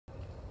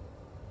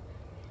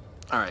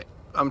All right,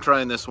 I'm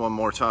trying this one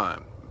more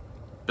time.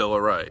 Bill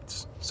of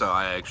Rights. So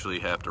I actually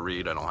have to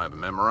read, I don't have it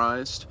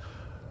memorized.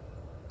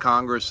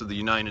 Congress of the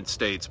United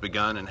States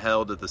begun and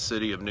held at the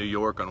city of New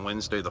York on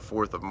Wednesday, the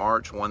 4th of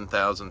March,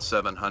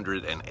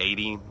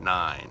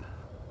 1789.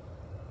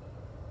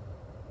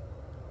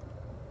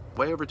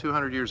 Way over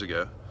 200 years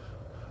ago.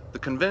 The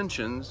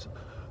conventions,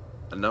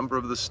 a number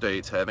of the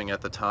states having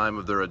at the time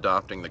of their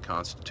adopting the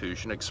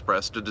Constitution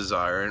expressed a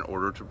desire in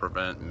order to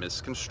prevent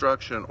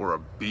misconstruction or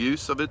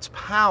abuse of its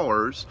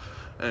powers,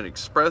 and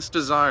expressed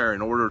desire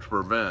in order to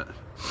prevent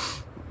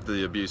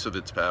the abuse of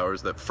its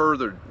powers, that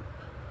further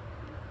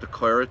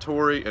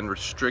declaratory and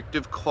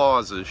restrictive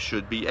clauses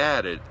should be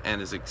added,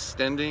 and is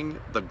extending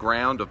the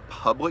ground of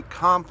public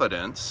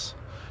confidence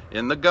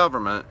in the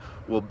government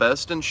will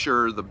best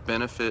ensure the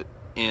benefit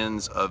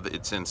ends of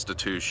its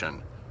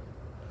institution.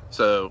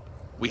 So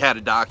we had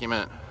a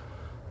document,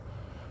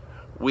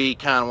 we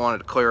kind of wanted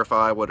to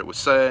clarify what it was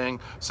saying,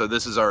 so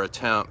this is our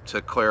attempt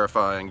to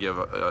clarify and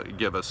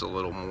give us a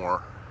little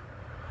more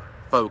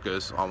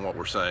focus on what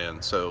we're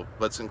saying. So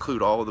let's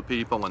include all of the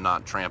people and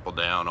not trample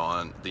down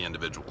on the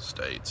individual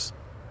states.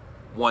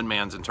 One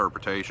man's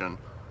interpretation,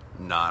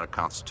 not a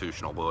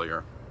constitutional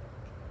lawyer,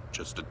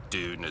 just a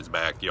dude in his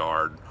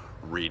backyard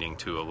reading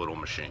to a little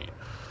machine.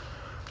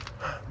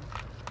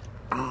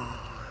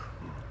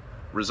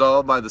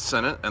 Resolved by the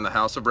Senate and the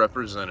House of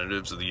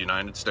Representatives of the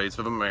United States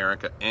of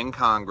America in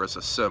Congress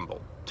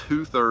assembled,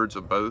 2/3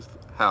 of both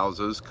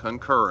houses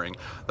concurring,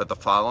 that the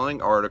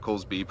following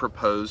articles be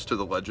proposed to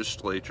the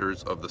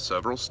legislatures of the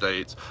several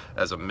states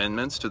as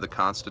amendments to the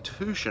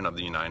Constitution of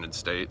the United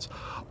States,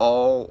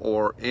 all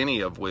or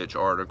any of which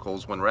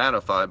articles, when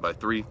ratified by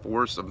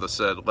 3/4 of the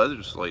said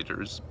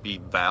legislators,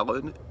 be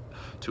valid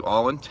to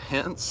all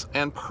intents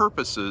and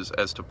purposes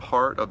as to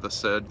part of the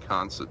said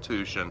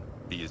Constitution.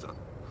 Visa.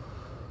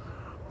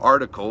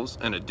 Articles,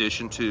 in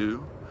addition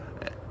to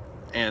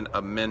an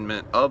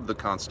amendment of the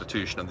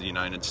Constitution of the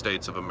United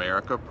States of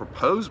America,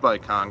 proposed by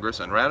Congress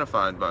and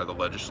ratified by the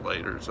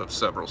legislators of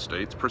several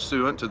states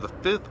pursuant to the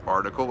 5th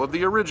article of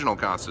the original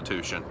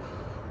Constitution.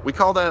 We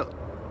call that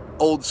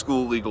old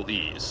school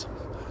legalese.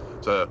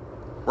 So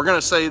we're going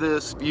to say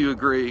this, if you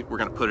agree, we're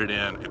going to put it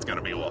in, it's going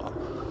to be law.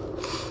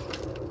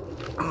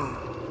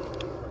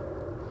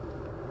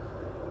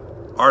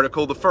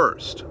 Article the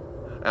 1st.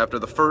 After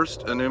the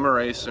first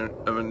enumeration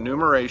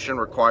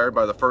required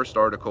by the first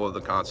article of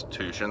the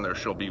Constitution, there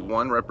shall be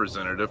one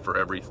representative for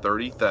every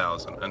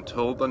 30,000,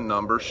 until the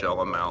number shall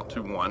amount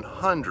to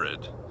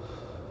 100.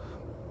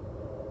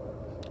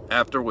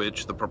 After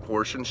which the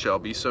proportion shall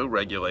be so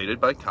regulated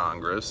by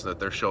Congress that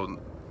there shall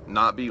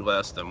not be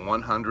less than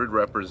 100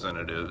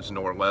 representatives,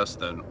 nor less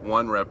than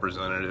one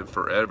representative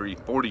for every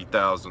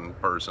 40,000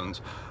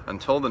 persons,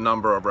 until the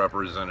number of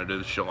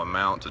representatives shall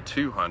amount to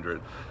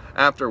 200.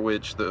 After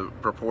which the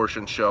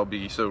proportion shall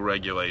be so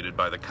regulated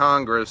by the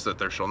Congress that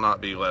there shall not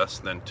be less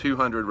than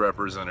 200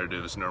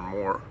 representatives, nor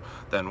more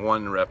than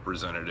one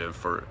representative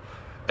for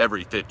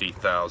every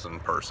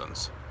 50,000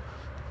 persons.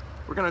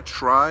 We're going to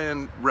try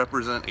and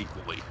represent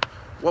equally.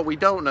 What we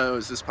don't know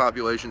is this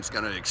population is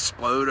going to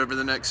explode over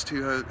the next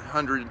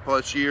 200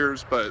 plus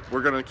years, but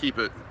we're going to keep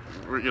it,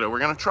 we're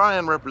going to try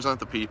and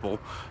represent the people.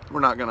 We're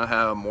not going to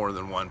have more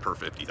than one per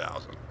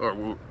 50,000,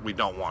 or we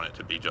don't want it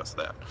to be just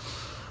that.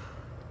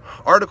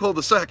 Article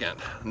the 2nd,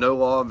 no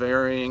law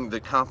varying the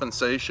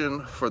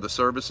compensation for the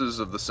services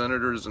of the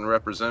senators and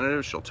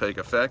representatives shall take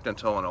effect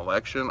until an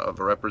election of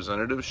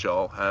representatives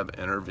shall have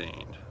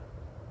intervened.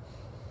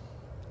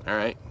 All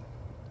right,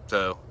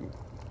 so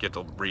get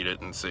to read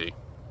it and see.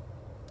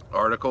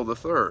 Article the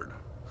 3rd,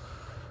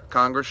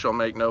 Congress shall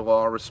make no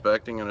law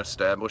respecting an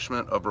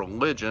establishment of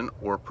religion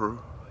or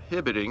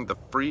prohibiting the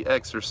free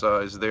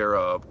exercise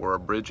thereof, or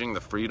abridging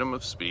the freedom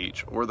of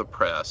speech or the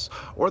press,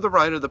 or the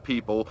right of the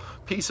people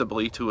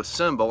peaceably to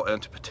assemble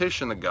and to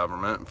petition the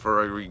government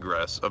for a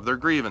redress of their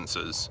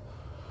grievances.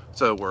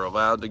 So we're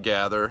allowed to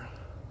gather,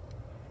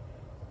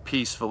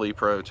 peacefully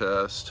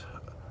protest,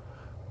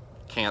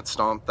 can't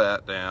stomp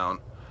that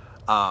down.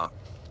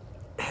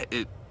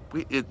 It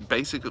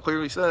basically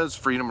clearly says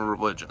freedom of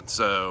religion.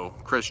 So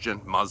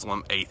Christian,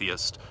 Muslim,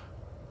 atheist,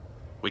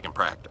 we can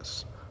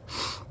practice.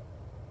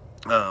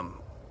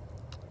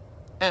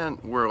 And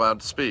we're allowed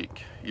to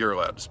speak. You're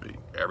allowed to speak.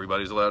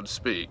 Everybody's allowed to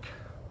speak.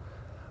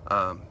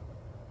 And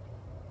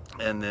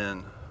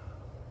then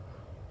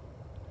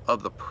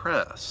of the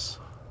press.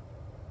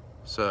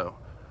 So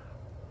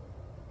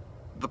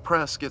the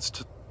press gets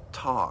to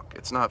talk.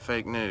 It's not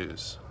fake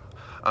news.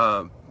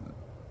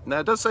 Now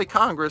it does say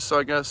Congress, so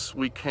I guess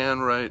we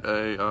can write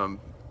an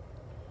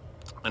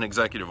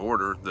executive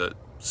order that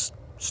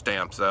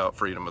stamps out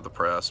freedom of the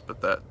press, but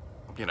that,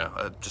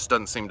 it just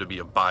doesn't seem to be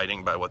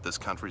abiding by what this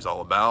country's all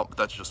about. But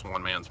that's just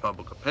one man's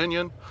public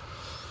opinion.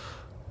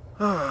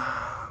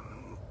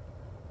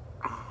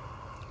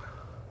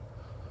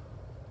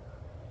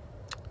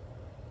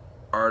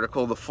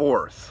 Article the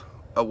 4th,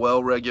 a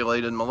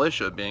well-regulated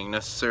militia being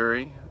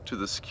necessary to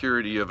the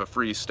security of a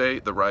free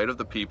state, the right of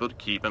the people to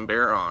keep and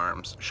bear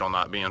arms shall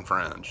not be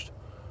infringed.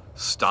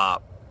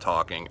 Stop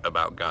talking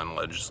about gun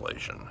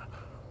legislation.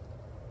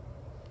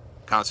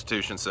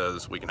 Constitution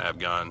says we can have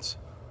guns.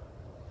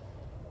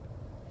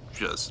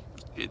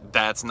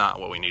 That's not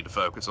what we need to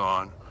focus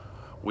on.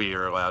 We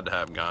are allowed to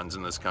have guns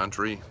in this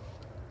country.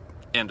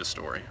 End of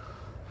story.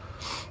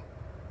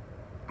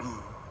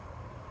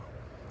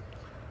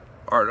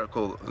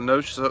 Article,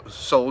 no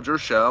soldier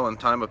shall in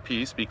time of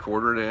peace be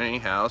quartered in any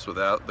house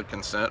without the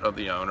consent of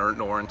the owner,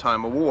 nor in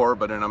time of war,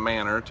 but in a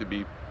manner to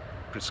be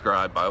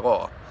prescribed by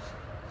law.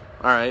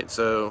 Alright,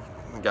 so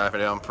a guy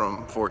down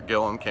from Fort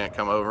Gillem can't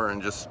come over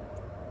and just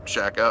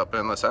shack up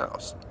in this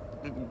house.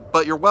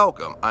 But you're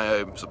welcome.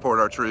 I support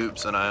our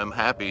troops, and I am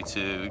happy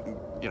to,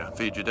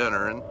 feed you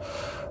dinner and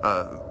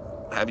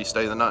have you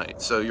stay the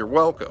night. So you're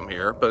welcome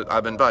here, but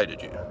I've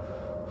invited you.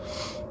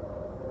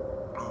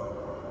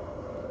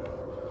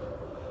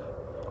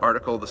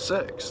 Article the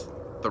 6th.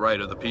 The right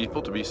of the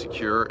people to be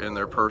secure in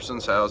their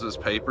persons, houses,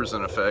 papers,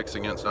 and effects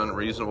against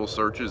unreasonable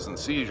searches and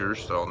seizures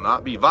shall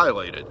not be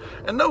violated,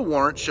 and no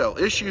warrant shall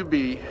issue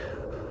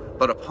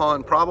but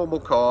upon probable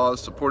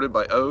cause, supported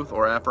by oath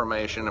or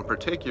affirmation, and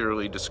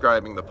particularly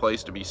describing the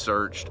place to be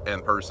searched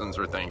and persons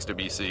or things to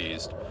be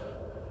seized.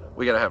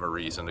 We gotta have a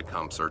reason to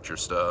come search your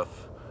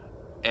stuff,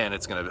 and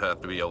it's gonna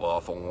have to be a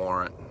lawful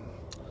warrant.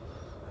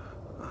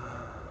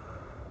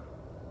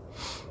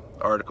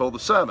 Article the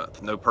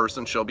 7th. No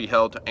person shall be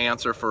held to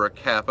answer for a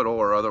capital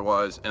or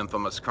otherwise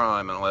infamous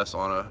crime unless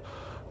on a...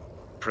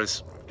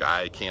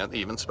 I can't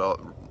even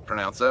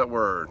pronounce that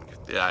word.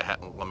 Yeah,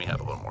 let me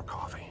have a little more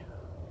coffee.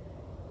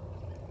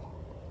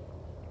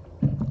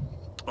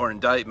 Or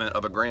indictment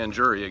of a grand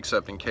jury,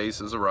 except in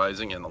cases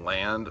arising in the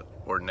land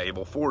or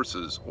naval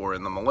forces or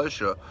in the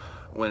militia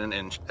when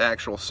in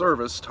actual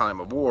service,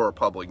 time of war, or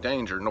public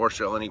danger, nor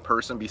shall any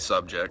person be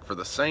subject for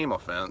the same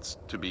offense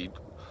to be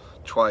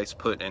twice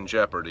put in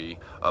jeopardy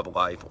of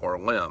life or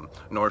limb,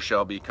 nor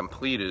shall be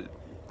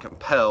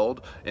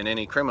compelled in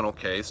any criminal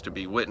case to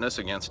be witness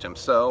against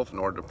himself,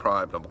 nor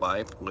deprived of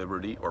life,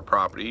 liberty, or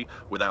property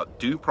without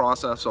due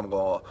process of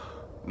law,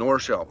 nor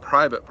shall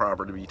private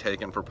property be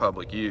taken for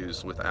public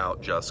use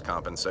without just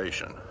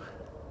compensation.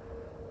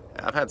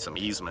 I've had some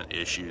easement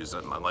issues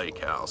at my lake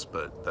house,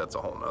 but that's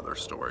a whole nother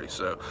story.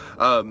 So,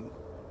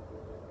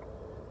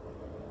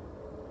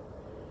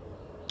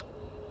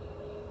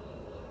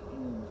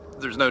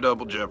 there's no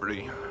double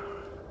jeopardy.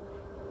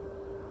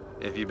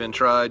 If you've been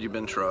tried, you've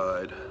been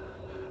tried.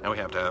 And we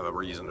have to have a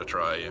reason to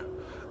try you.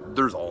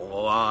 There's a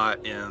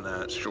lot in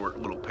that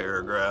short little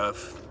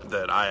paragraph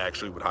that I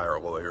actually would hire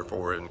a lawyer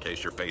for in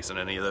case you're facing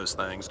any of those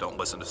things. Don't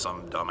listen to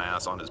some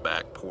dumbass on his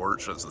back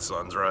porch as the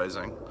sun's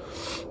rising.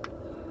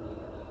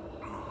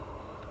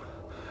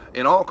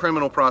 In all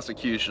criminal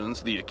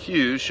prosecutions, the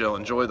accused shall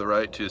enjoy the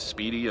right to a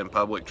speedy and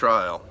public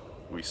trial.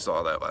 We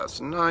saw that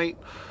last night.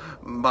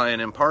 By an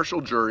impartial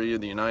jury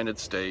of the United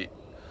States,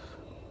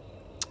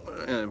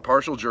 an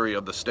impartial jury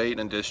of the state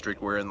and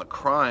district wherein the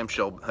crime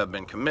shall have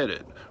been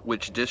committed,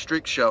 which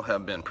district shall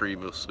have been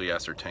previously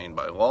ascertained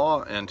by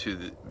law, and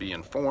to be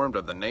informed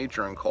of the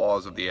nature and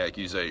cause of the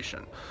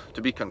accusation,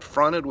 to be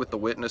confronted with the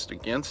witness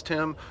against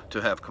him,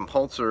 to have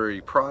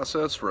compulsory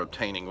process for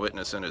obtaining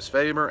witness in his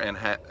favor,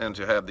 and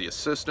to have the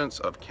assistance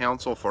of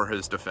counsel for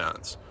his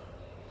defense.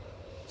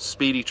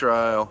 Speedy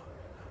trial,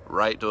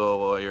 right to a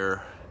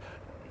lawyer.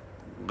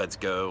 Let's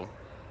go.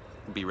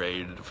 Be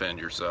ready to defend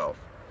yourself.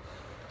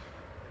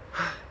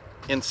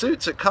 In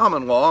suits at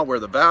common law where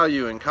the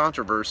value in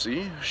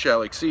controversy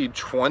shall exceed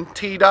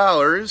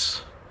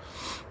 $20,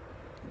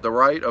 the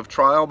right of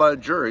trial by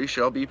jury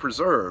shall be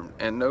preserved,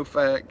 and no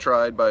fact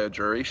tried by a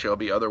jury shall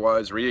be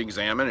otherwise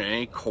re-examined in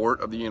any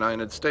court of the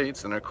United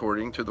States than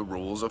according to the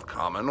rules of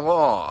common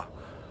law.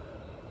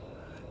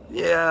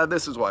 Yeah,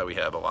 this is why we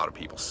have a lot of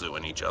people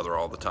suing each other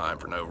all the time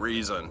for no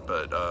reason,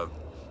 but,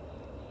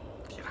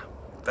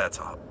 that's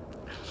all.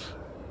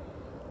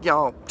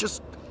 Y'all,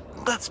 just...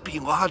 let's be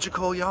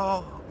logical,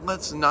 y'all.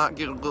 Let's not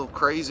get a little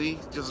crazy.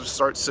 Just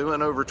start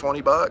suing over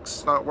 20 bucks.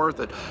 It's not worth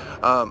it.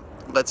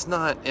 Let's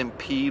not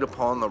impede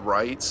upon the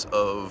rights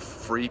of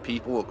free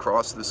people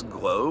across this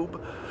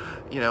globe.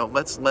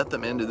 Let's let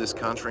them into this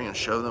country and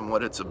show them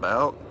what it's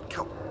about.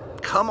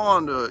 Come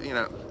on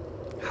to,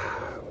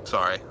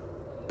 sorry.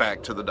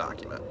 Back to the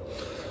document.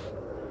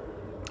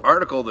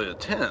 Article the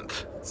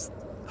 10th.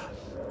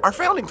 Our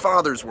founding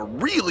fathers were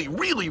really,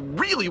 really,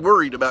 really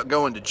worried about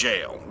going to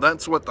jail.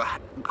 That's what the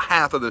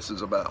half of this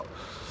is about.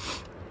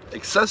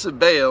 Excessive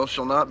bail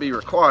shall not be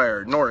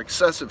required, nor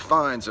excessive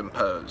fines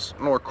imposed,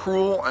 nor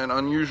cruel and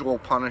unusual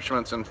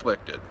punishments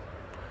inflicted.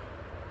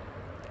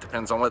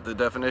 Depends on what the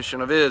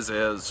definition of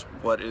is.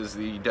 What is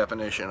the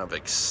definition of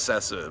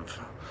excessive?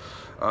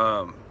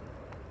 So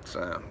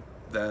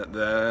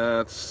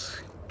that's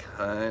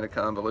kind of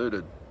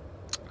convoluted.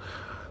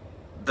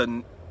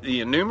 The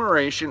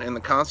enumeration in the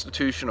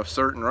Constitution of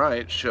certain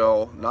rights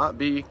shall not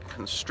be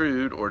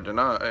construed or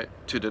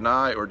to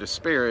deny or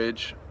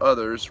disparage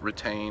others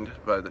retained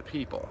by the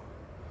people.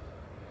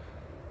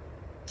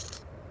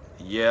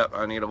 Yep,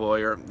 I need a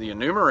lawyer. The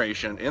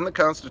enumeration in the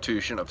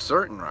Constitution of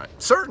certain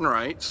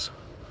rights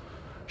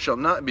shall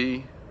not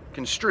be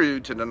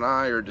construed to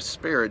deny or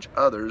disparage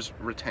others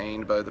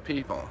retained by the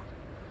people.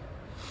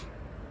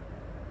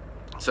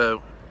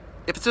 So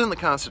if it's in the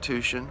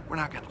Constitution, we're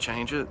not going to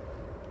change it.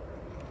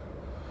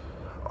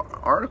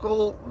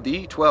 Article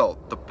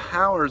D12, the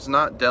powers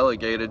not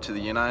delegated to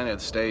the United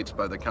States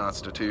by the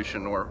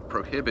Constitution or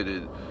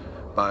prohibited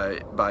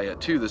by it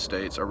to the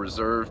states are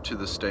reserved to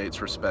the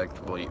states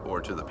respectively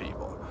or to the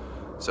people.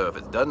 So if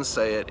it doesn't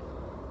say it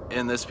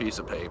in this piece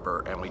of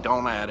paper and we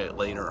don't add it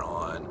later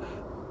on,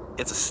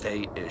 it's a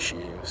state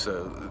issue.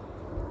 So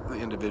the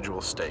individual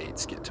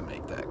states get to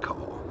make that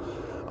call.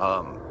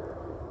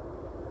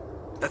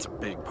 That's a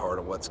big part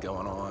of what's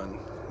going on.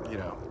 You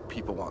know,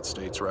 people want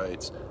states'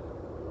 rights.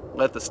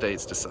 Let the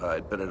states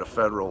decide, but at a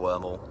federal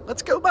level,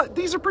 let's go by,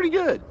 these are pretty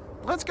good.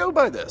 Let's go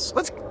by this.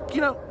 Let's,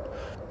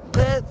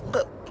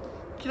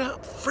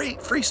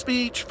 free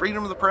speech,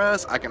 freedom of the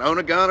press. I can own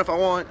a gun if I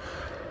want.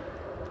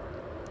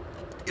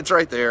 It's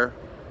right there.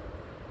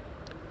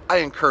 I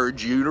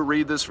encourage you to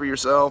read this for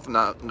yourself,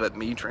 not let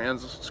me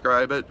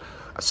transcribe it.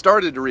 I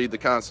started to read the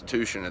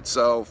Constitution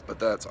itself, but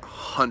that's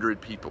 100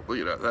 people,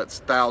 that's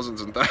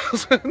thousands and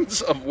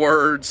thousands of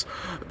words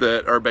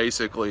that are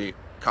basically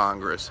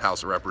Congress,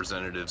 House of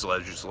Representatives,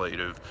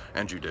 legislative,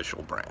 and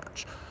judicial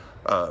branch.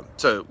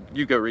 So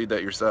you go read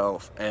that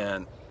yourself.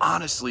 And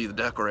honestly, the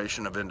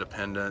Declaration of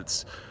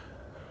Independence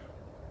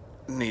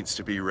needs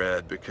to be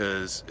read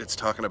because it's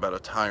talking about a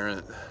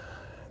tyrant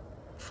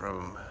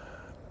from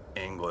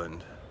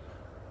England.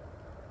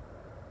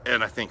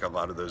 And I think a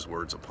lot of those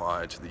words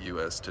apply to the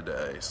U.S.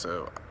 today.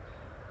 So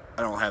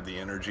I don't have the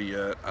energy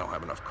yet. I don't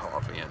have enough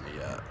coffee in me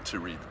yet to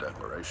read the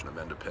Declaration of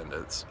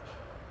Independence.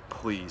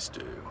 Please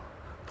do.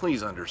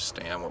 Please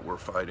understand what we're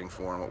fighting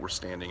for and what we're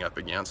standing up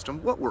against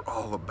and what we're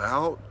all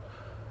about.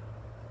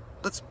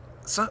 Let's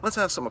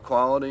have some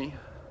equality.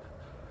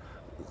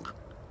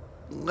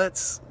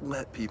 Let's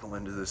let people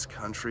into this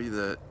country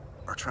that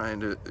are trying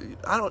to,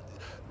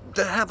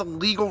 that have the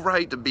legal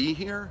right to be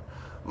here,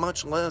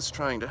 much less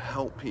trying to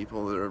help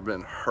people that have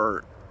been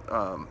hurt.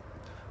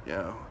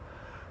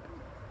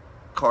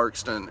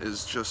 Clarkston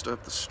is just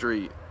up the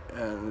street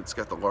and it's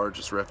got the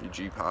largest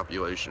refugee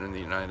population in the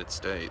United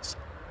States.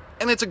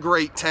 And it's a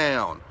great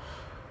town.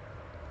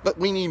 But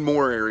we need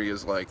more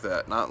areas like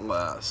that, not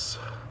less.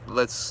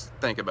 Let's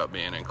think about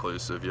being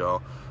inclusive,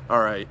 y'all.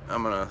 All right,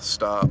 I'm gonna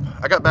stop.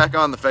 I got back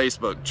on the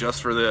Facebook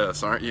just for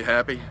this. Aren't you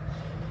happy?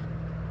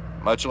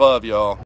 Much love, y'all.